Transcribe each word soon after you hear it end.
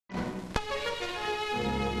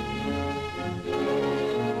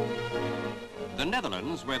The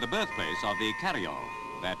Netherlands were the birthplace of the carillon,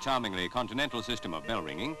 that charmingly continental system of bell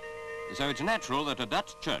ringing, so it's natural that a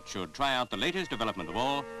Dutch church should try out the latest development of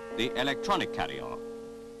all, the electronic carillon.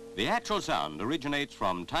 The actual sound originates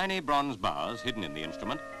from tiny bronze bars hidden in the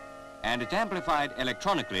instrument, and it's amplified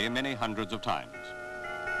electronically many hundreds of times.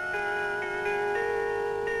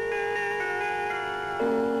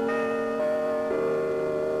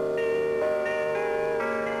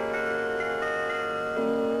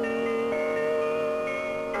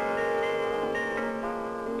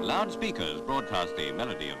 Loudspeakers broadcast the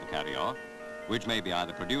melody of the carillon, which may be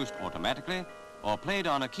either produced automatically or played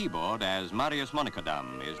on a keyboard as Marius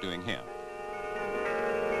Monnikendam is doing here.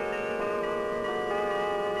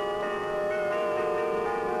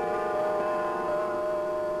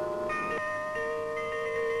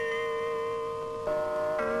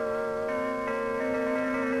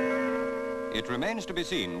 It remains to be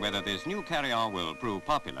seen whether this new carillon will prove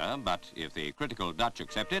popular, but if the critical Dutch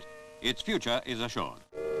accept it, its future is assured.